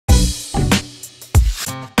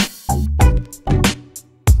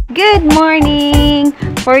Good morning!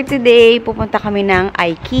 For today, pupunta kami ng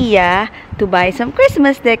Ikea to buy some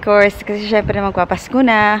Christmas decors kasi syempre magpapasko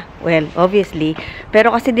na. Well, obviously.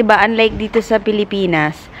 Pero kasi 'di ba unlike dito sa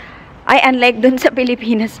Pilipinas, unlike dun sa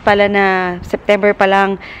Pilipinas pala na September pa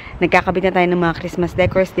lang nagkakabit na tayo ng mga Christmas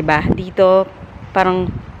decors, 'di ba? Dito parang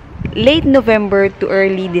late November to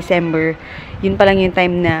early December. Yun pa lang yung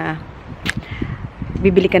time na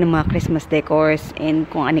bibili ka ng mga Christmas decors and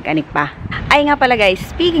kung anik-anik pa. Ay nga pala guys,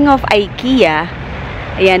 speaking of Ikea,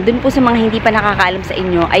 ayan, dun po sa mga hindi pa nakakaalam sa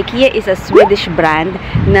inyo, Ikea is a Swedish brand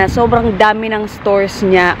na sobrang dami ng stores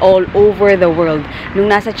niya all over the world. Nung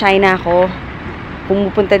nasa China ako,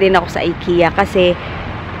 pumupunta din ako sa Ikea kasi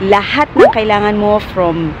lahat ng kailangan mo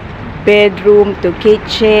from bedroom to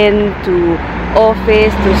kitchen to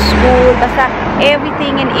office to school, basta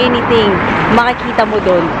everything and anything makikita mo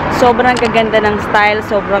doon. Sobrang gaganda ng style,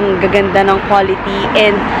 sobrang gaganda ng quality,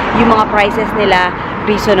 and yung mga prices nila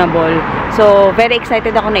reasonable. So very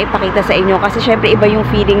excited ako na ipakita sa inyo kasi syempre iba yung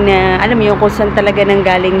feeling na alam mo yung kung saan talaga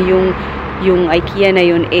nanggaling yung Ikea na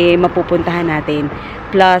yun mapupuntahan natin.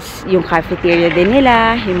 Plus yung cafeteria din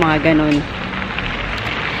nila, yung mga ganon.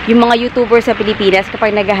 Yung mga YouTubers sa Pilipinas,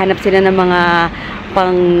 kapag naghahanap sila ng mga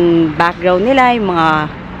pang background nila, yung mga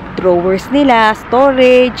drawers nila,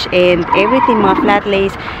 storage, and everything, mga flat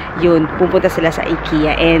lays, yun, pupunta sila sa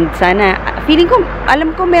Ikea. And sana, feeling ko,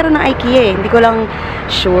 alam ko meron ng Ikea hindi ko lang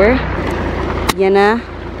sure. Yan na,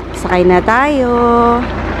 sakay na tayo.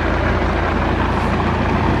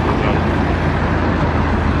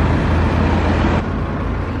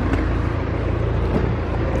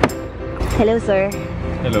 Hello, sir.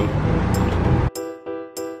 Hello.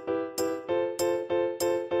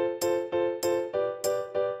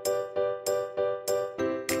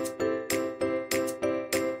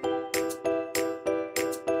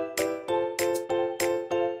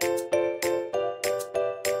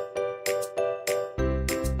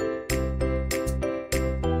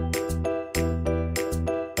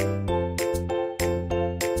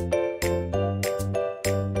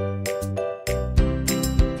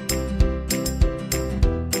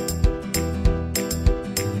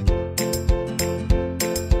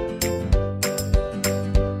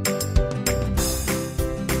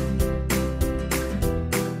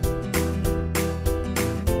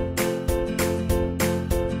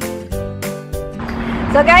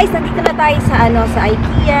 So guys, nandito na tayo sa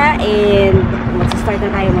Ikea and magsa-start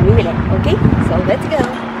na tayo mamimili. Okay? So let's go!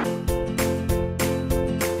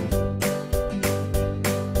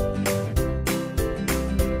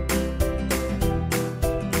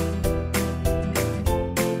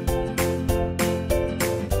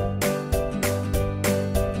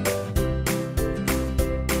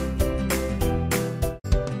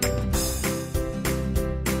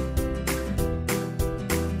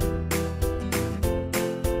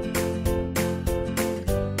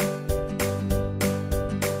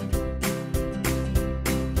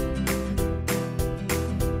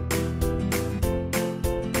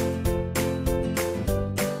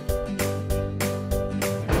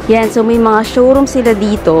 Yan, so may mga showroom sila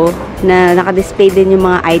dito na naka-display din yung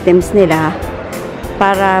mga items nila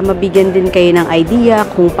para mabigyan din kayo ng idea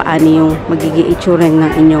kung paano yung magiging itsura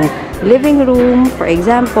ng inyong living room. For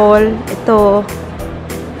example, ito,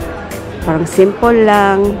 parang simple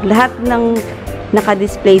lang. Lahat ng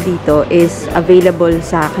naka-display dito is available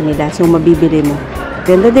sa kanila. So, mabibili mo.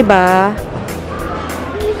 Ganda, diba?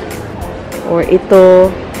 Or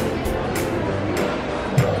ito.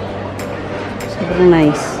 Sobrang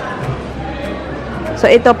nice. So,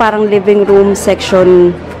 ito parang living room section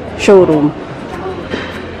showroom.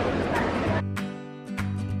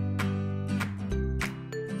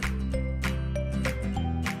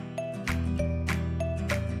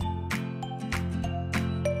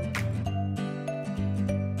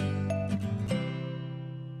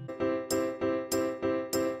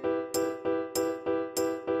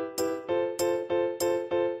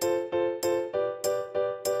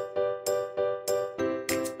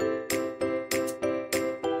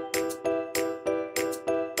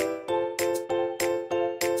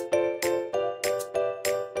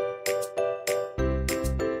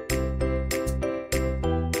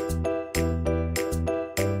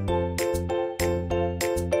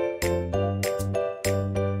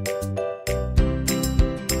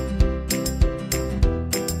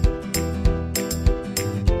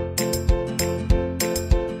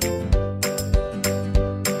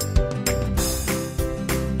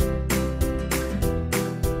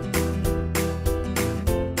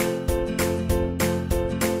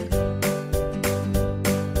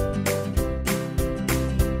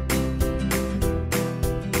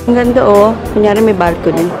 Ang ganda oh. Kunyari may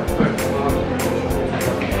balcony.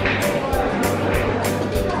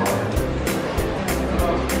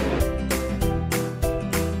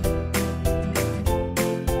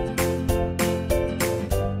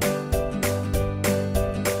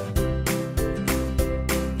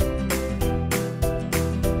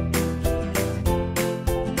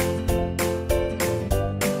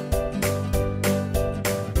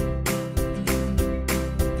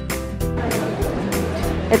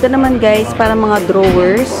 Ito naman guys, para mga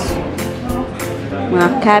drawers, mga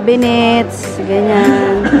cabinets,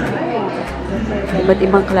 ganyan. Iba't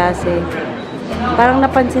ibang klase. Parang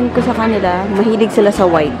napansin ko sa kanila, mahilig sila sa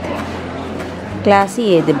white.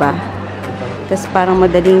 Classy eh, 'di ba? Tapos parang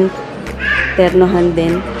madaling ternohan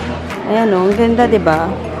din. Ayan oh, ang ganda, 'di ba?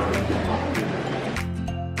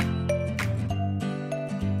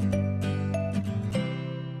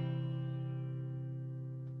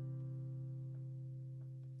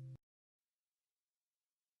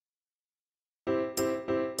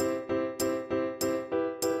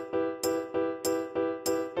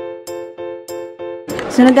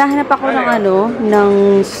 So, naghahanap ako ng ng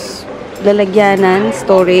lalagyanan,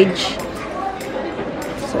 storage.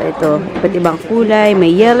 So, ito, iba't ibang kulay.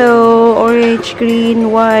 May yellow, orange,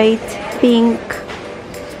 green, white, pink.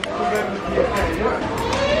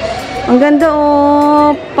 Ang ganda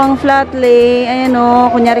oh, pang flat lay. Ayan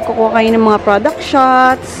oh, kunyari kukuha kayo ng mga product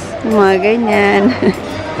shots, mga ganyan.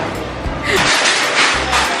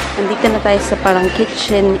 Andito na tayo sa parang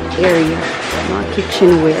kitchen area, mga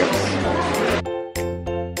kitchenwares.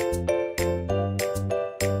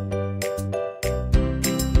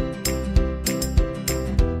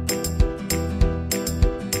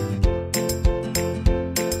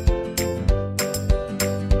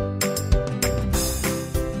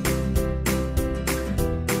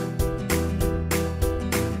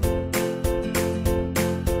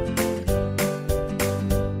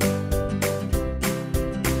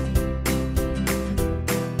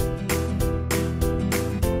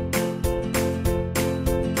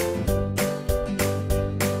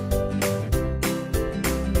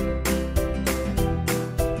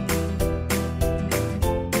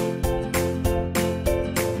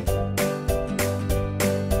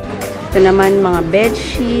 Ito naman mga bed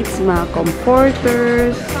sheets, mga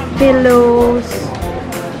comforters, pillows.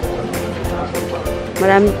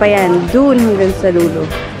 Marami pa yan. Dun hanggang sa dulo.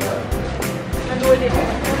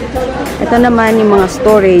 Ito naman yung mga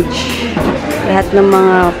storage. Lahat ng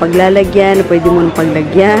mga paglalagyan, pwede mo nang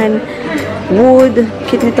paglagyan. Wood.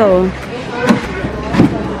 Cute nito.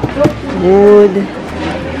 Wood.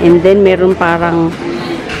 And then meron parang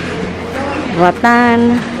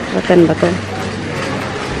ratan. Ratan ba to?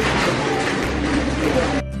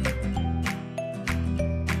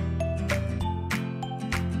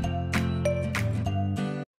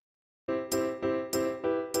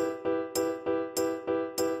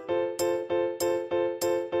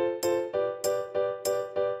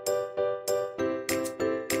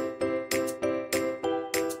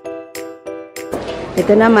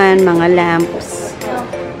 Ito naman, mga lamps.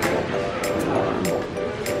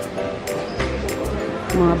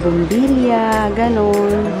 Mga bombilya,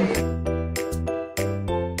 ganon.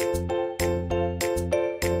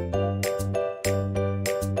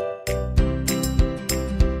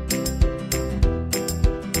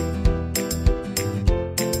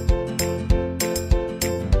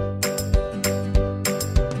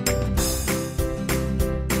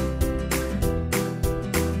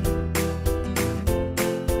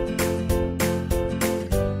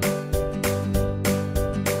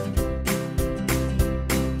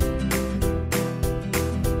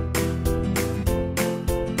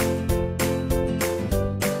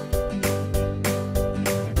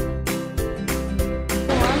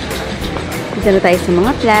 Dito na tayo sa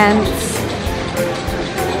mga plants.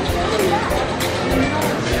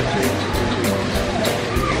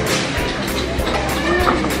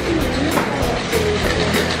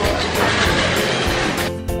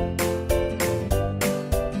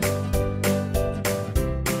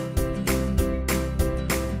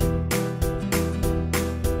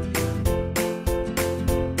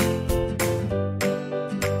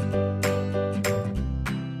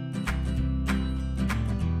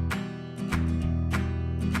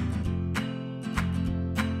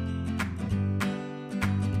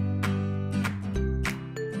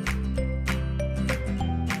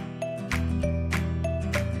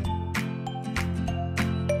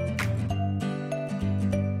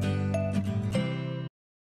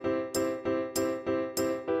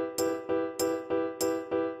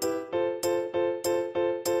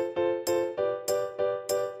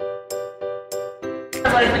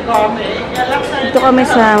 Dito kami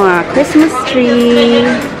sa mga Christmas tree.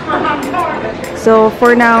 So,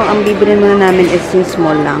 for now, ang bibili muna namin is yung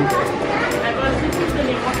small lang.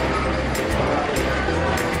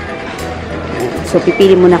 So,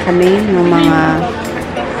 pipili muna kami ng mga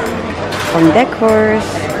pang-decors,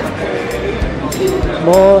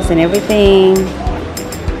 balls and everything.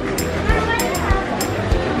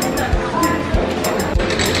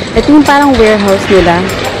 Ito yung parang warehouse nila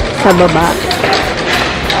sa baba.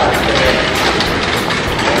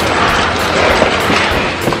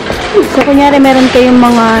 So, kunyari, meron kayong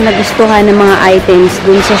mga nagustuhan ng mga items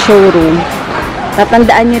dun sa showroom.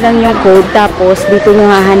 Tatandaan nyo lang yung code, tapos dito nyo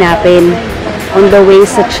hahanapin on the way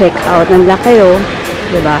sa checkout. Nandiyan kayo,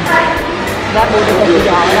 diba?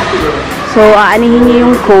 So, aanihin nyo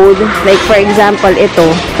yung code. Like, for example, ito.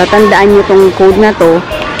 Tatandaan nyo tong code na to.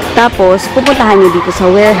 Tapos, pupuntahan nyo dito sa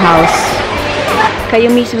warehouse. Kayo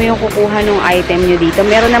mismo yung kukuha ng item nyo dito.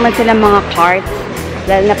 Meron naman silang mga carts.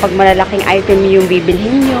 Lalo na pag malalaking item yung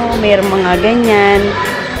bibilhin nyo, mayroong mga ganyan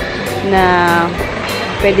na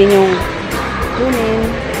pwede nyo kunin.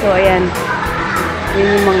 So, ayan.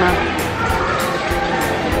 Yun yung mga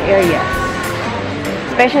areas.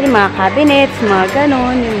 Especially mga cabinets, mga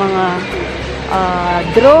ganon, yung mga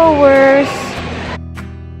drawers.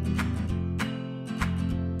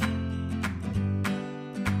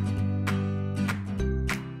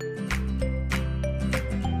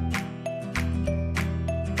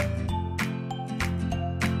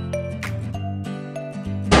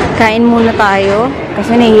 Kain muna tayo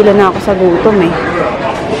kasi nahihilo na ako sa gutom eh.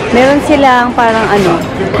 Meron silang parang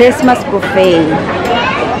Christmas buffet.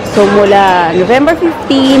 So mula November 15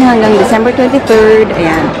 hanggang December 23rd,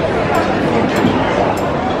 ayan.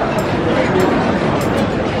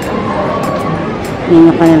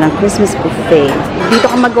 Yan yung kanilang Christmas buffet. Dito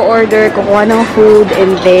ka mag-order, kukuha ng food,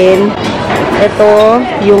 and then ito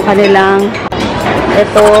yung kanilang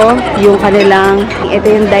ito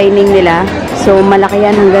yung dining nila. So, malaki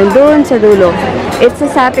yan hanggang doon sa dulo. It's a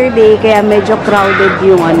Saturday, kaya medyo crowded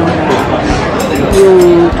yung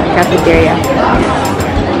yung cafeteria.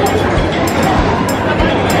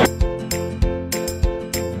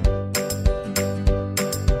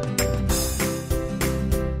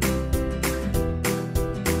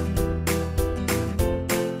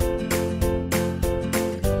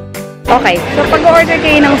 Okay, so pag-order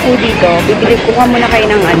kayo ng food dito, kuha muna kayo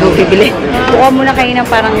ng kuha muna kayo ng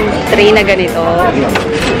parang tray na ganito.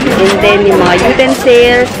 And then, yung mga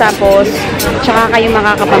utensils, tapos, tsaka kayo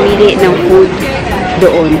makakapamili ng food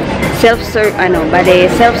doon.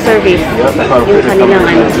 Self-service yung kanilang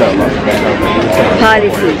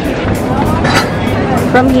policy.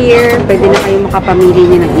 From here, pwede na kayo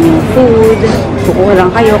makapamili nyo ng inyong food. Kukuha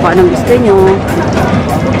lang kayo kung anong gusto nyo.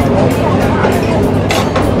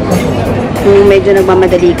 Kung medyo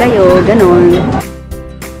nagmamadali kayo, ganon.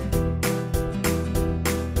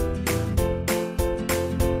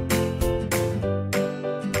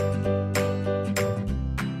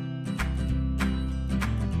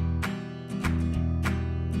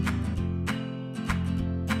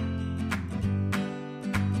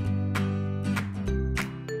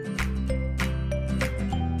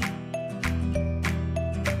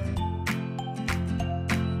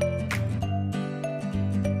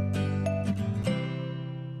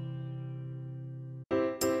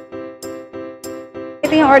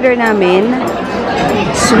 Ito yung order namin.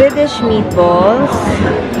 Swedish meatballs.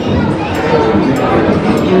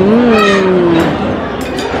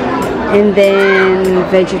 And then,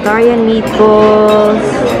 vegetarian meatballs.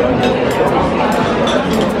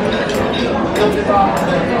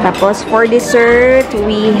 Tapos, for dessert,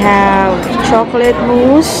 we have chocolate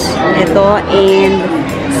mousse. Ito, and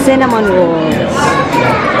cinnamon rolls.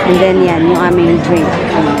 And then, yan, yung aming drink.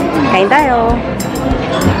 Kain tayo!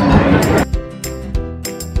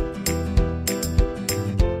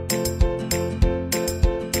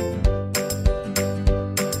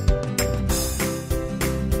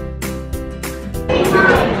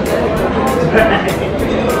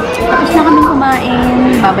 Tapos na kami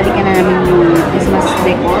kumain, babalikan na namin yung Christmas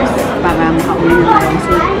decors para makauwi na tayo.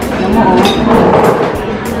 Kasi, alam mo,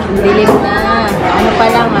 dilim na. Ano pa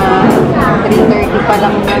lang 3:30 pa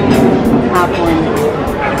lang ng hapon.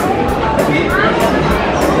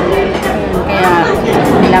 Kaya,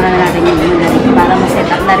 kailangan na natin yung para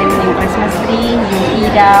ma-set up na rin yung Christmas tree, yung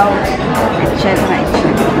ilaw, etc.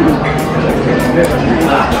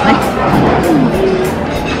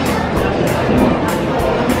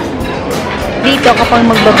 Dito, kapag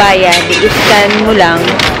magbabayad, i-scan mo lang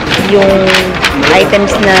yung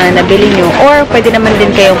items na nabili nyo, or pwede naman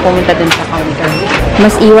din kayong pumunta dun sa counter.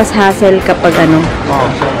 Mas iwas hassle kapag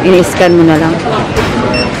i-scan mo na lang.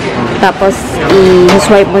 Tapos,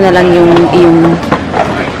 i-swipe mo na lang yung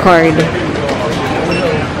card.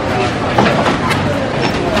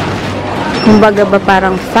 Kumbaga ba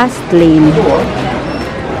parang fast lane.